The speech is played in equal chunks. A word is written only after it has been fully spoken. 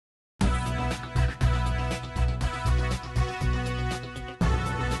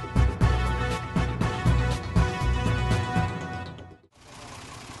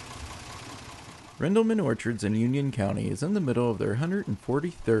Rendleman Orchards in Union County is in the middle of their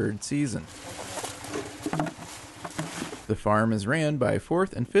 143rd season. The farm is ran by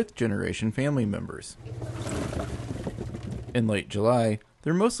 4th and 5th generation family members. In late July,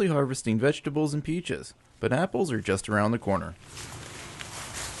 they're mostly harvesting vegetables and peaches, but apples are just around the corner.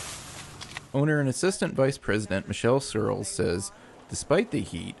 Owner and Assistant Vice President Michelle Searles says, despite the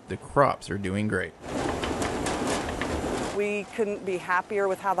heat, the crops are doing great. We couldn't be happier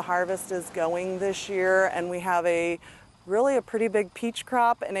with how the harvest is going this year, and we have really a pretty big peach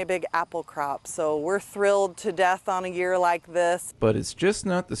crop and a big apple crop. So we're thrilled to death on a year like this. But it's just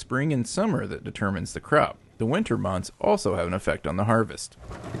not the spring and summer that determines the crop. The winter months also have an effect on the harvest.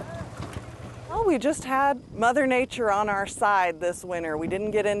 Well, we just had Mother Nature on our side this winter. We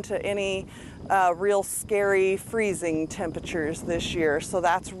didn't get into any real scary freezing temperatures this year, so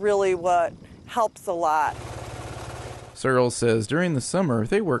that's really what helps a lot. Searles says during the summer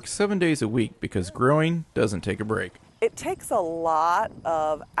they work 7 days a week because growing doesn't take a break. It takes a lot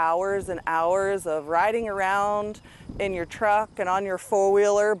of hours and hours of riding around in your truck and on your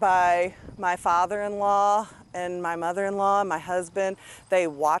four-wheeler by my father-in-law and my mother-in-law and my husband. They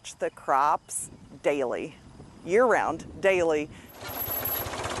watch the crops daily, year-round, daily.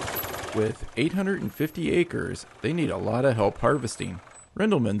 With 850 acres, they need a lot of help harvesting.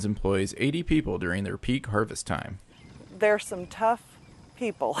 Rendleman's employs 80 people during their peak harvest time. There's some tough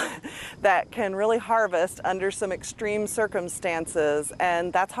people that can really harvest under some extreme circumstances,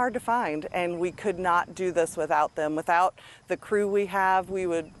 and that's hard to find, and we could not do this without them. Without the crew we have, we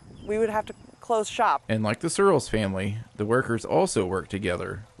would have to close shop. And like the Searles family, the workers also work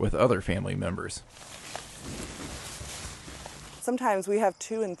together with other family members. Sometimes we have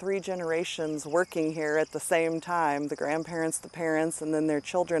 2 and 3 generations working here at the same time, the grandparents, the parents, and then their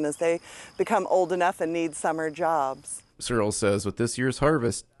children as they become old enough and need summer jobs. Searles says with this year's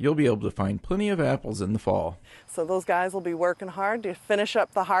harvest, you'll be able to find plenty of apples in the fall. So those guys will be working hard to finish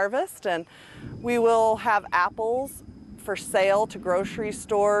up the harvest, and we will have apples for sale to grocery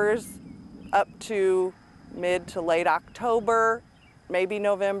stores up to mid to late October, maybe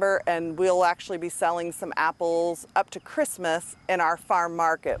November, and we'll actually be selling some apples up to Christmas in our farm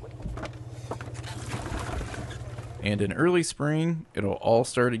market. And in early spring, it'll all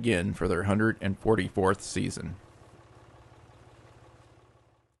start again for their 144th season.